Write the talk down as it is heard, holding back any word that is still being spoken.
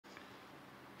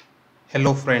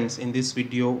Hello friends, in this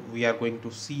video we are going to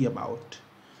see about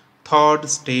third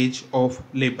stage of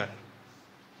labor.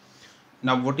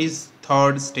 Now what is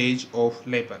third stage of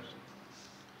labor?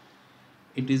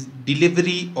 It is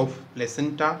delivery of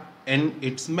placenta and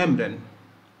its membrane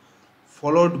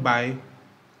followed by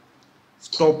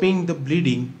stopping the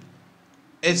bleeding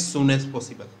as soon as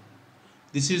possible.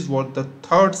 This is what the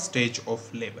third stage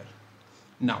of labor.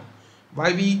 Now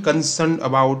why we concerned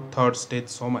about third stage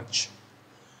so much?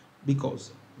 Because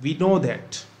we know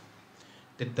that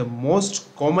the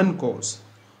most common cause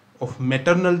of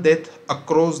maternal death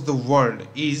across the world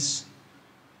is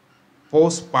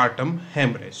postpartum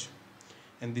hemorrhage,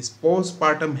 and this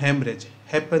postpartum hemorrhage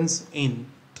happens in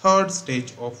third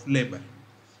stage of labor.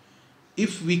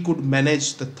 If we could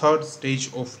manage the third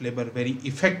stage of labor very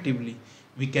effectively,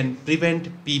 we can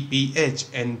prevent PPH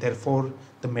and therefore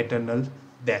the maternal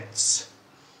deaths.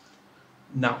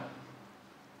 Now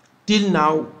till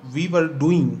now we were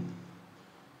doing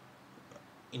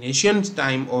in ancient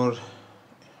time, or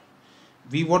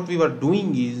what we were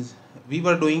doing is we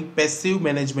were doing passive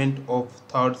management of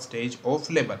third stage of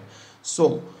labor.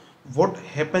 So what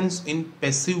happens in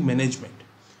passive management?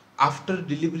 After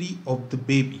delivery of the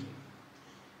baby,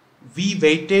 we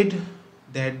waited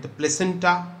that the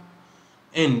placenta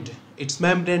and its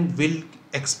membrane will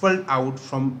expel out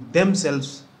from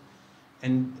themselves,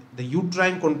 and the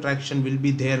uterine contraction will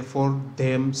be there for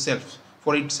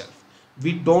itself.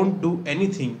 We don't do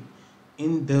anything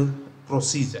in the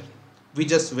procedure, we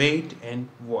just wait and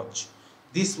watch.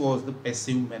 This was the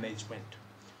passive management.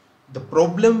 The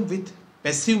problem with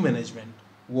passive management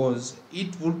was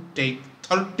it would take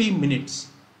 30 minutes,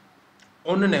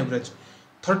 on an average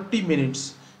 30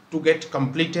 minutes to get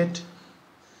completed.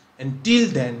 Until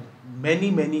then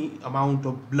many amount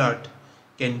of blood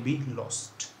can be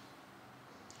lost.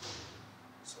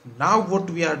 So now what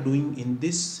we are doing in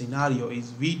this scenario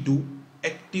is we do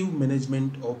active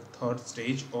management of third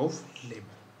stage of labor.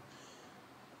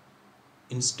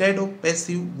 Instead of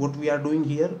passive, what we are doing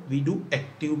here, we do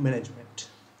active management.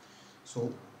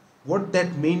 So what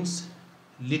that means,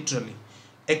 literally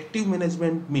active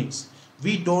management means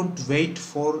we don't wait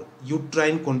for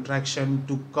uterine contraction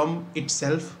to come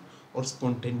itself or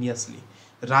spontaneously.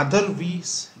 Rather we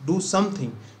do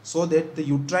something so that the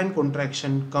uterine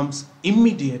contraction comes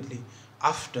immediately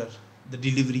after the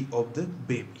delivery of the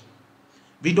baby.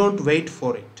 We don't wait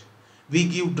for it. We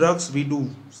give drugs, we do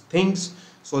things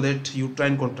so that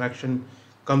uterine contraction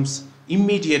comes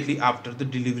immediately after the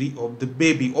delivery of the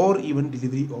baby or even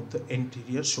delivery of the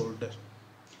anterior shoulder.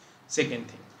 Second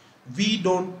thing, we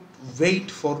don't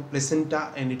wait for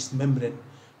placenta and its membrane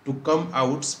to come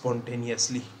out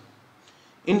spontaneously.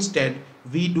 Instead,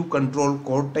 we do control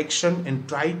contraction and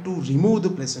try to remove the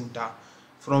placenta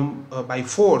from by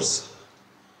force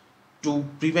to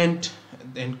prevent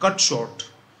and cut short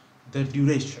the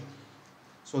duration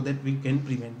so that we can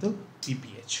prevent the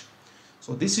PPH.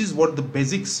 So this is what the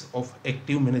basics of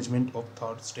active management of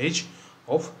third stage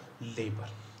of labor.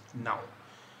 Now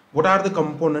what are the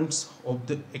components of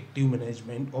the active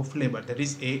management of labor? That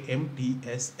is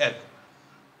AMTSL.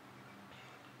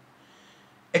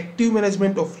 Active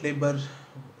management of labor,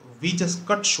 we just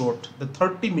cut short the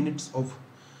 30 minutes of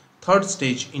third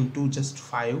stage into just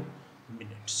 5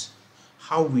 minutes.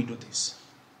 How we do this?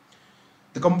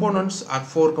 The components are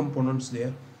 4 components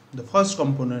there. The first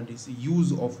component is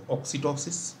use of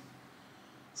oxytocin.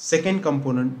 Second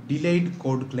component, delayed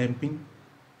cord clamping.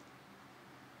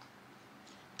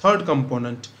 Third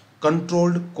component,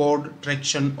 controlled cord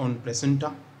traction on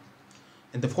placenta.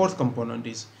 And the fourth component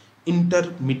is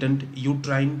intermittent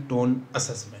uterine tone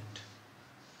assessment.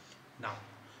 Now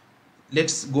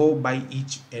let's go by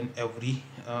each and every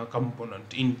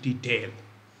component in detail.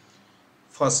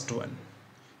 First one,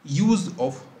 use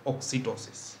of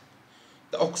oxytocin.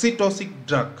 The oxytocin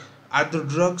drug are the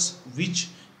drugs which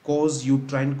cause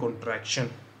uterine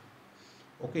contraction.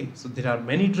 Okay, so there are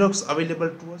many drugs available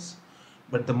to us,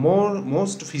 but the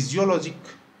most physiologic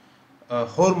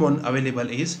hormone available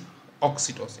is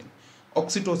oxytocin.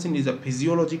 Oxytocin is a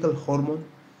physiological hormone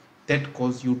that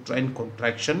causes uterine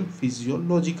contraction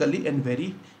physiologically and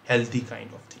very healthy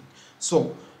kind of thing.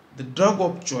 So the drug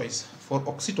of choice for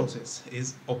oxytocin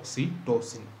is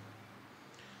oxytocin.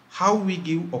 How we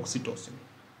give oxytocin?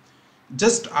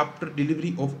 Just after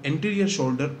delivery of anterior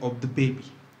shoulder of the baby.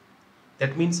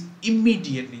 That means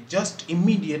immediately, just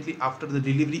immediately after the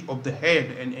delivery of the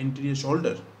head and anterior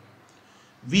shoulder,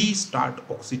 we start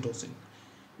oxytocin.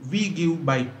 We give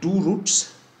by 2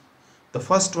 routes. The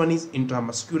first one is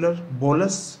intramuscular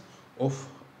bolus of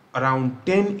around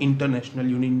 10 international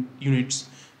units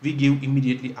we give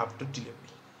immediately after delivery.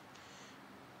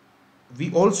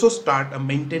 We also start a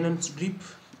maintenance drip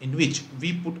in which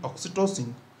we put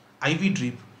oxytocin IV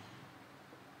drip.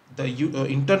 The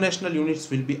international units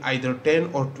will be either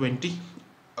 10 or 20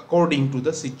 according to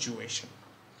the situation.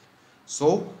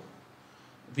 So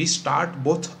we start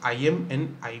both IM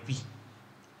and IV.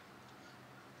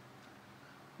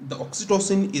 The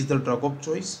oxytocin is the drug of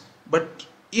choice, but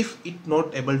if it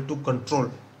not able to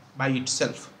control by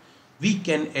itself, we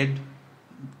can add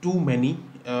too many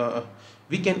two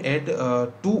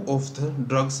of the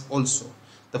drugs also.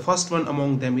 The first one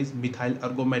among them is methyl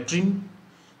ergometrin.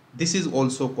 This is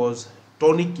also cause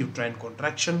tonic uterine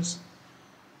contractions.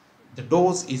 The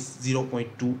dose is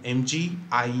 0.2 mg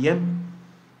IM.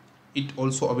 It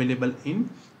also available in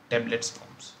tablets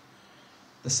forms.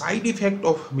 The side effect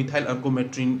of methyl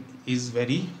ergometrin is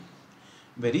very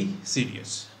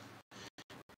serious.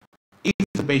 If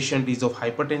the patient is of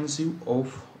hypertensive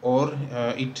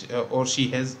or she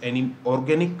has any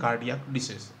organic cardiac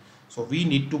disease, so we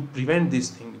need to prevent this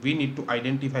thing. We need to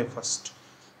identify first,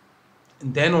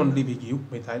 and then only we give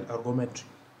methyl ergometrin.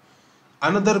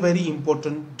 Another very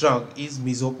important drug is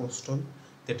misoprostol,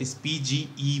 that is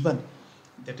PGE1,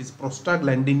 that is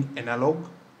prostaglandin analog.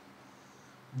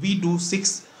 We do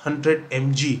 600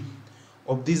 mg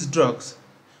of these drugs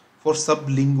for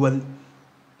sublingual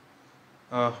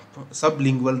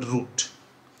route.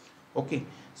 Okay,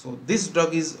 so this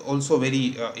drug is also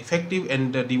very effective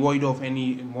and devoid of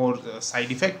any more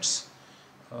side effects.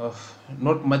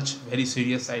 Not much very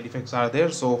serious side effects are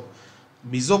there. So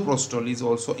misoprostol is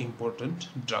also important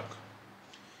drug.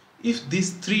 If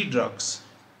these three drugs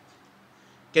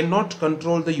cannot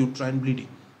control the uterine bleeding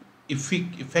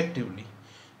effectively,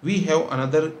 we have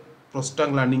another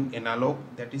prostaglandin analog,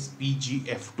 that is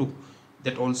PGF2,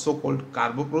 that also called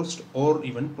carboprost or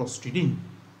even prostidine.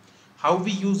 How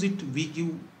we use it? We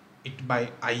give it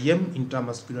by IM,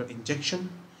 intramuscular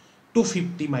injection,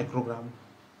 250 microgram.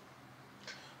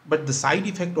 But the side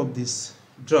effect of this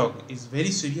drug is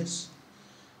very serious.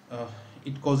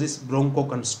 It causes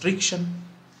bronchoconstriction.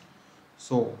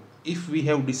 So if we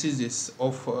have diseases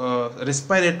of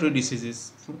respiratory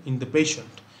diseases in the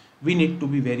patient, we need to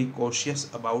be very cautious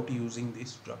about using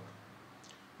this drug.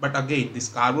 But again, this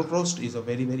carboprost is a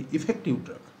very effective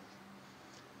drug.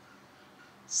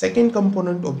 Second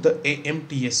component of the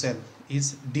AMTSL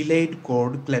is delayed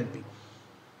cord clamping.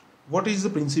 What is the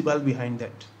principle behind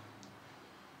that?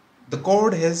 The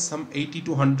cord has some 80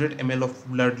 to 100 ml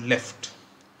of blood left.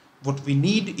 What we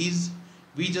need is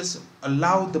we just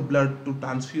allow the blood to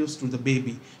transfuse to the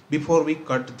baby before we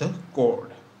cut the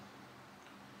cord.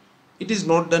 It is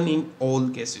not done in all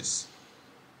cases.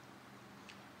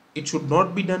 It should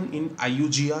not be done in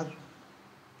IUGR,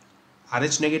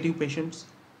 RH negative patients,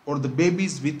 or the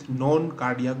babies with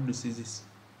non-cardiac diseases,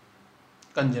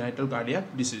 congenital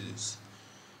cardiac diseases.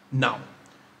 Now,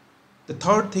 the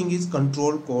third thing is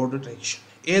control cord retraction.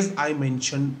 As I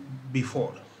mentioned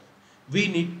before, we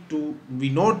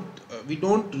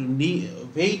don't need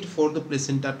wait for the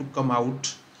placenta to come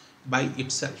out by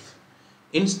itself.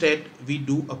 Instead, we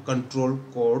do a control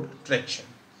cord traction.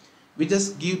 We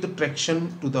just give the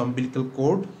traction to the umbilical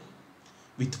cord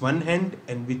with one hand,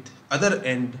 and with other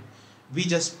end we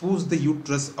just push the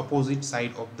uterus opposite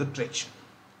side of the traction,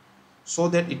 so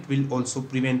that it will also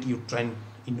prevent uterine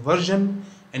inversion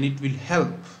and it will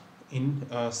help in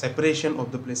separation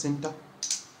of the placenta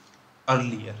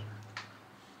earlier.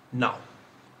 Now,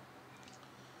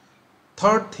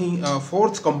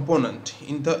 fourth component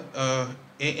in the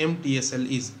AMTSL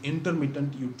is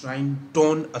intermittent uterine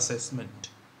tone assessment.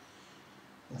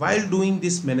 While doing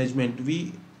this management,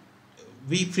 we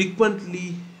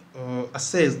frequently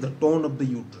assess the tone of the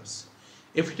uterus.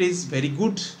 If it is very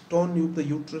good tone of the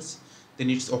uterus, then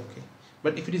it's okay.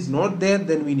 But if it is not there,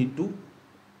 then we need to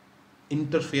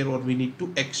interfere or we need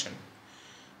to action.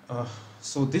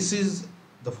 So this is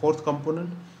the fourth component.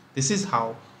 This is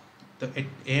how the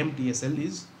AMTSL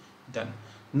is done.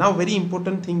 Now, very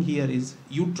important thing here is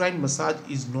uterine massage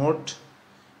is not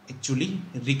actually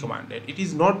recommended. It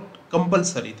is not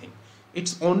compulsory thing.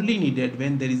 It's only needed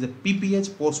when there is a PPH,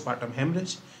 postpartum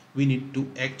hemorrhage. We need to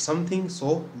act something,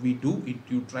 so we do it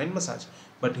uterine massage.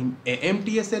 But in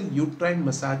AMTSL, uterine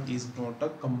massage is not a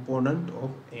component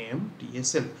of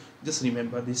AMTSL. Just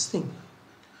remember this thing.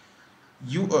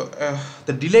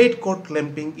 The delayed cord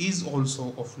clamping is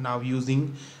also of now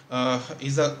using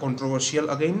is a controversial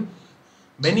again.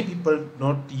 Many people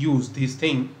not use this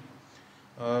thing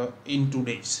in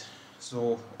today's.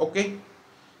 So okay,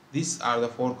 these are the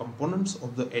four components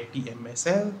of the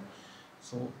ATMSL.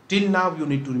 So till now you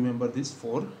need to remember these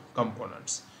four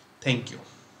components. Thank you.